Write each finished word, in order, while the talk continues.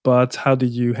but how do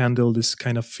you handle this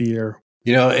kind of fear?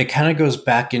 It kind of goes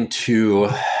back into,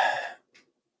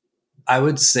 I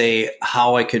would say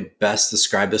how I could best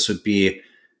describe this would be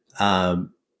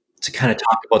to kind of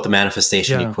talk about the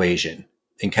manifestation Yeah. equation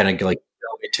and kind of go into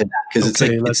that, because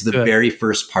Okay, it's let's the do it. very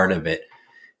first part of it.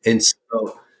 And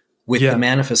so with the Yeah.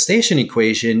 manifestation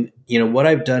equation, what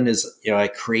I've done is, I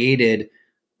created,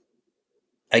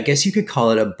 I guess you could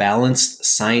call it a balanced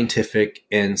scientific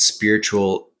and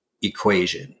spiritual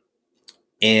equation.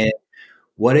 And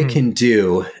what it can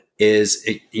do is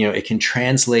it can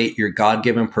translate your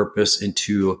God-given purpose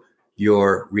into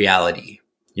your reality.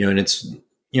 And it's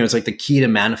like the key to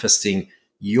manifesting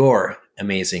your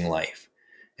amazing life.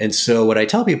 And so what I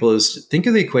tell people is, think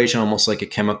of the equation almost like a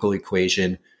chemical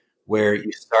equation, where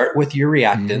you start with your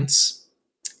reactants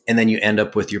and then you end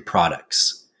up with your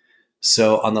products.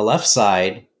 So on the left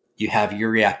side, you have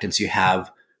your reactants. You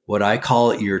have what I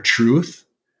call your truth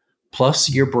plus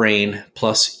your brain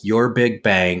plus your big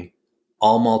bang,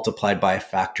 all multiplied by a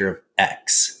factor of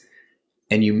X.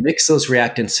 And you mix those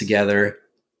reactants together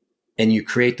and you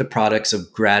create the products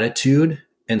of gratitude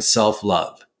and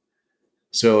self-love.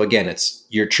 So again, it's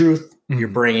your truth, your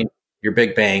brain, your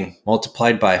big bang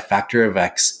multiplied by a factor of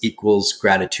X equals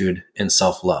gratitude and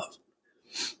self-love.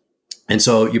 And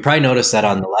so you probably noticed that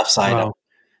on the left side,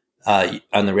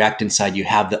 on the reactant side, you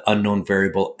have the unknown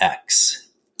variable X.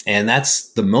 And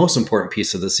that's the most important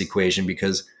piece of this equation,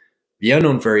 because the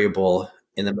unknown variable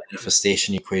in the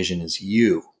manifestation equation is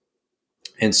you.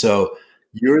 And so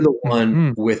you're the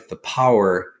one with the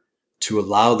power to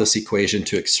allow this equation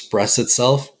to express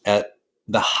itself at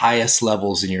the highest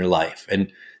levels in your life.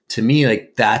 And to me,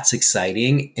 like, that's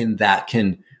exciting, and that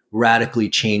can radically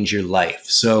change your life.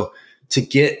 So to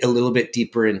get a little bit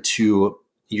deeper into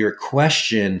your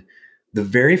question, the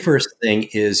very first thing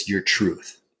is your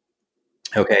truth.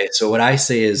 Okay. So what I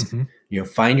say is,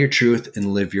 find your truth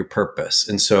and live your purpose.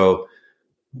 And so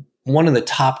one of the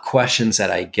top questions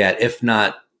that I get, if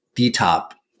not the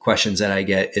top questions that I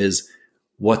get, is,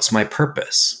 what's my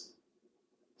purpose?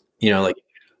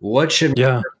 What should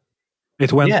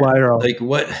it went viral. Like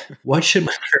what should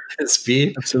my purpose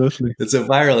be? Absolutely. It's a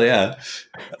viral,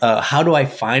 yeah. How do I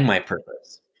find my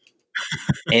purpose?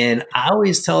 And I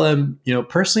always tell them,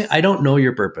 personally, I don't know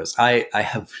your purpose. I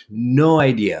have no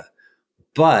idea.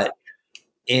 But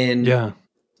in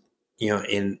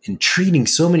treating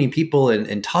so many people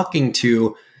and talking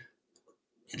to,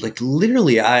 like,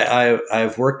 literally,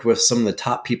 I've worked with some of the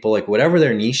top people, like, whatever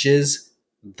their niche is,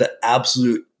 the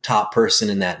absolute top person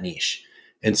in that niche.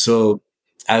 And so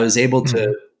I was able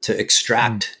to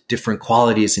extract different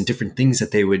qualities and different things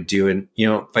that they would do. And,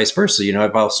 vice versa,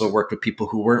 I've also worked with people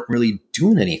who weren't really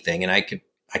doing anything, and I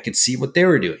could see what they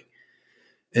were doing.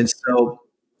 And so,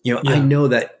 I know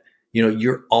that,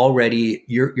 you're already,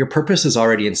 your purpose is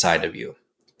already inside of you,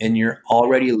 and you're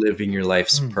already living your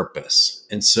life's purpose.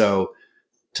 And so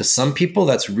to some people,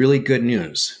 that's really good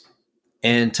news.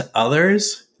 And to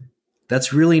others,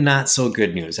 that's really not so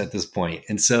good news at this point.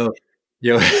 And so,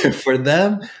 for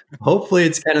them, hopefully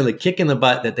it's kind of the kick in the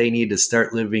butt that they need to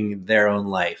start living their own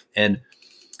life. And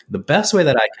the best way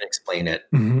that I can explain it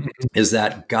is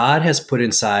that God has put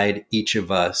inside each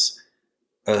of us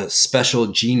a special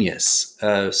genius,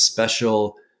 a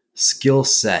special skill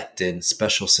set, and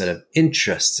special set of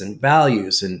interests and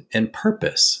values and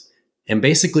purpose, and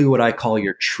basically what I call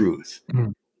your truth.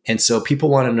 And so people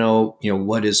want to know,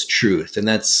 what is truth? And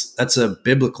that's a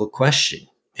biblical question.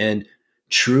 And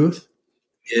truth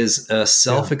is a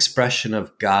self-expression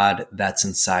of God that's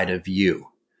inside of you.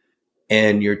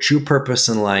 And your true purpose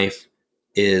in life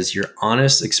is your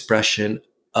honest expression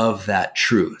of that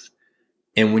truth.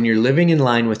 And when you're living in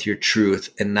line with your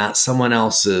truth and not someone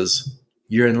else's,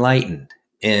 you're enlightened.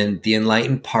 And the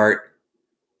enlightened part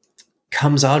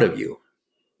comes out of you.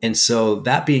 And so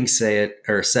that being said,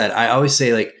 I always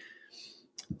say, like,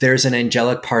 there's an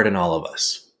angelic part in all of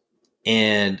us.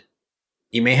 And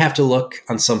you may have to look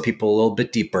on some people a little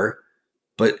bit deeper,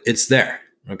 but it's there.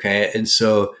 Okay. And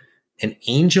so an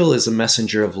angel is a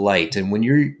messenger of light. And when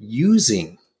you're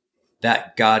using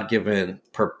that God-given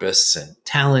purpose and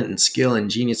talent and skill and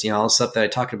genius, all the stuff that I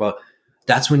talked about,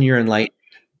 that's when you're enlightened.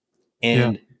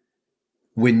 And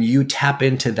when you tap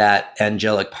into that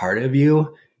angelic part of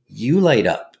you, you light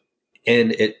up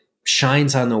and it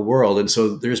shines on the world. And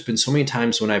so there's been so many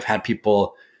times when I've had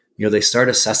people, they start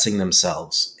assessing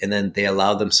themselves, and then they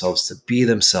allow themselves to be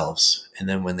themselves. And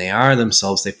then when they are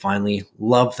themselves, they finally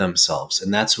love themselves.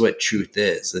 And that's what truth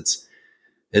is.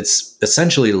 It's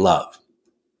essentially love.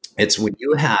 It's when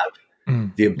you have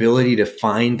the ability to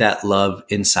find that love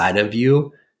inside of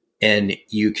you, and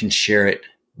you can share it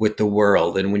with the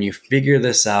world. And when you figure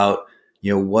this out,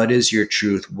 what is your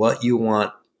truth, what you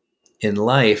want in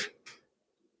life,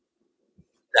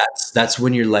 that's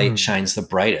when your light shines the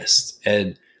brightest.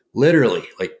 And literally,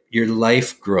 like, your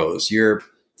life grows, your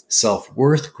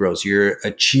self-worth grows, your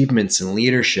achievements and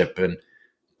leadership and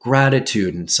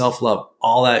gratitude and self-love,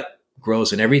 all that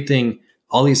grows, and everything,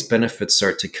 all these benefits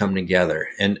start to come together.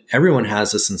 And everyone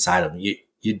has this inside of them.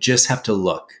 You just have to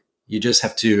look. You just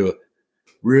have to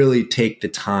really take the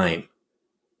time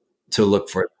to look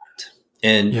for that.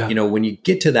 And, when you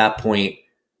get to that point,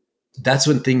 that's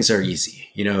when things are easy.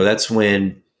 That's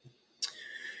when,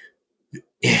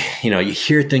 you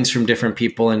hear things from different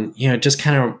people and, it just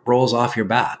kind of rolls off your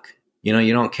back. You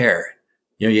don't care.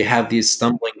 You have these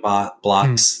stumbling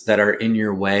blocks that are in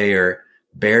your way, or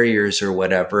barriers or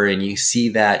whatever. And you see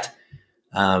that,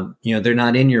 they're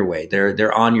not in your way.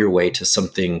 They're on your way to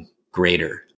something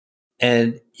greater.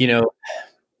 And,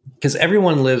 because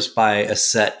everyone lives by a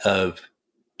set of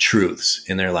truths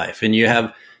in their life. And you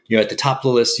have, at the top of the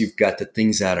list, you've got the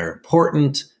things that are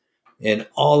important, and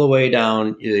all the way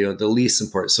down, the least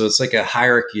important. So it's like a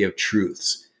hierarchy of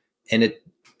truths. And it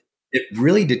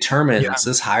really determines,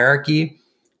 this hierarchy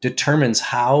determines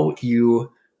how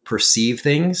you perceive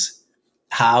things,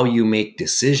 how you make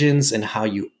decisions, and how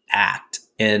you act.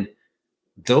 And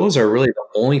those are really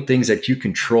the only things that you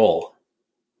control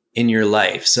in your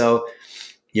life. So,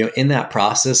 in that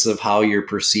process of how you're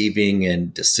perceiving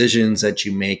and decisions that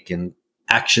you make and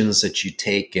actions that you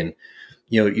take, and,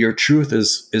 your truth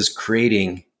is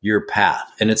creating your path,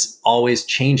 and it's always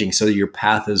changing. So your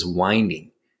path is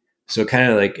winding. So kind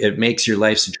of like it makes your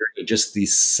life's journey just the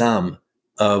sum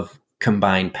of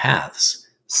combined paths,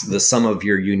 the sum of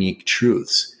your unique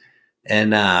truths.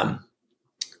 And,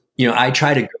 I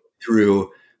try to go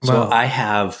through, so I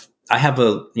have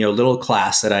a, little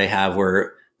class that I have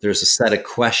where there's a set of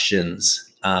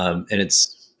questions, and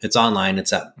it's online.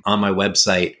 It's on my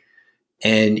website,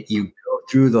 and you go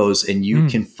through those, and you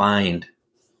can find,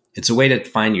 it's a way to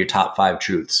find your top 5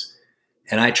 truths.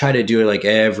 And I try to do it like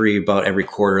about every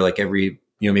quarter, like every,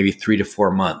 maybe 3 to 4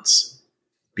 months,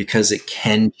 because it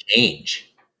can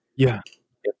change. Yeah.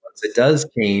 And once it does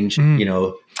change,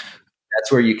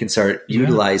 that's where you can start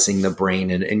utilizing the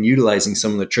brain and utilizing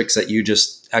some of the tricks that you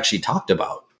just actually talked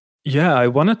about. Yeah, I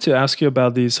wanted to ask you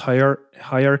about these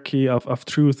hierarchy of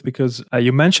truth, because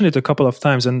you mentioned it a couple of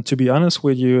times, and to be honest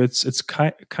with you, it's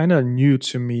kind of new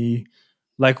to me.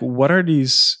 Like, what are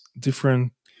these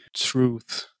different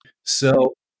truths?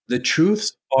 So the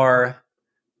truths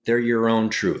they're your own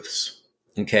truths.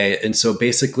 Okay. And so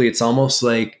basically it's almost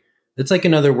like, it's like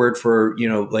another word for,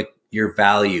 like your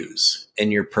values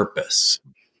and your purpose.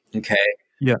 Okay.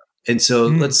 Yeah. And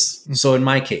so so in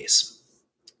my case,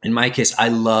 I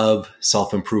love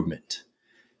self-improvement.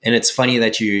 And it's funny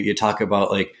that you talk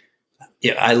about, like,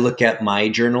 I look at my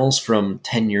journals from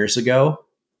 10 years ago,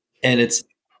 and it's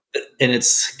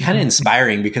kind of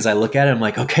inspiring, because I look at it, I'm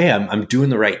like, okay, I'm doing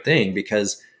the right thing,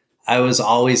 because I was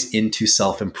always into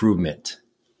self-improvement.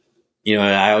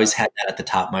 I always had that at the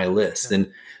top of my list,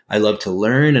 and I love to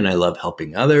learn, and I love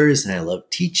helping others, and I love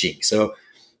teaching. So,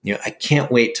 I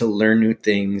can't wait to learn new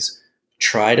things,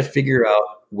 try to figure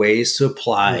out ways to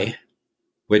apply,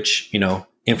 which,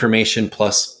 information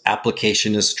plus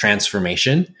application is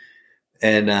transformation.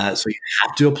 And so you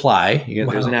have to apply.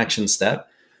 There's an action step,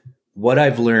 what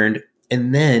I've learned,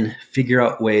 and then figure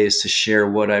out ways to share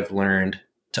what I've learned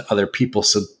to other people,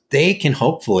 so they can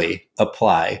hopefully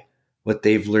apply what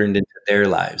they've learned into their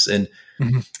lives. And,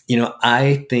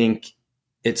 I think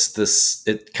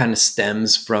it kind of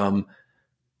stems from,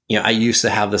 I used to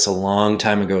have this a long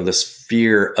time ago, this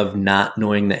fear of not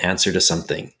knowing the answer to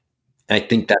something. And I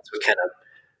think that's what kind of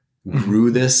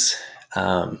grew this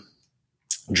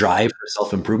drive for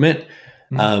self-improvement.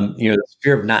 The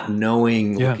fear of not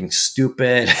knowing, looking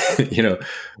stupid,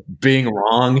 being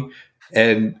wrong.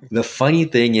 And the funny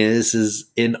thing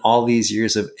is in all these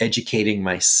years of educating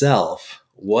myself,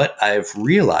 what I've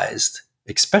realized,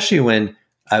 especially when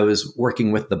I was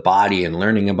working with the body and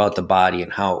learning about the body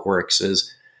and how it works,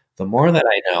 is the more that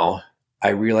I know, I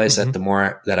realize that the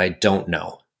more that I don't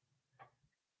know,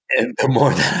 and the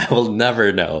more that I will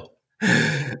never know.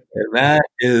 And that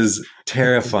is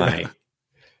terrifying.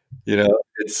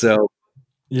 It's so,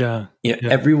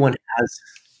 everyone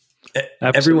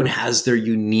has their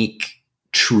unique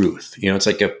truth. It's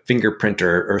like a fingerprint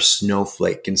or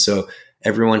snowflake. And so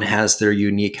everyone has their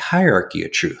unique hierarchy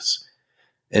of truths.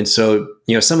 And so,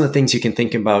 some of the things you can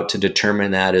think about to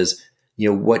determine that is,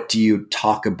 what do you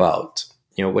talk about?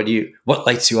 What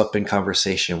lights you up in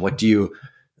conversation? What do you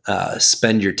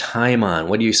spend your time on?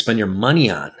 What do you spend your money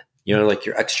on? Like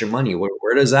your extra money,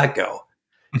 where does that go?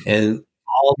 And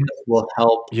all of this will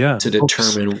help Yeah, to books.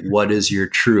 determine what is your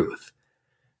truth.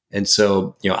 And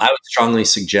so, I would strongly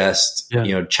suggest,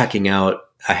 Yeah. checking out,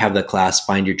 I have the class,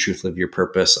 Find Your Truth, Live Your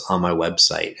Purpose on my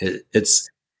website. It's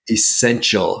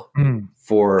essential Mm.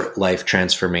 for life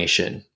transformation.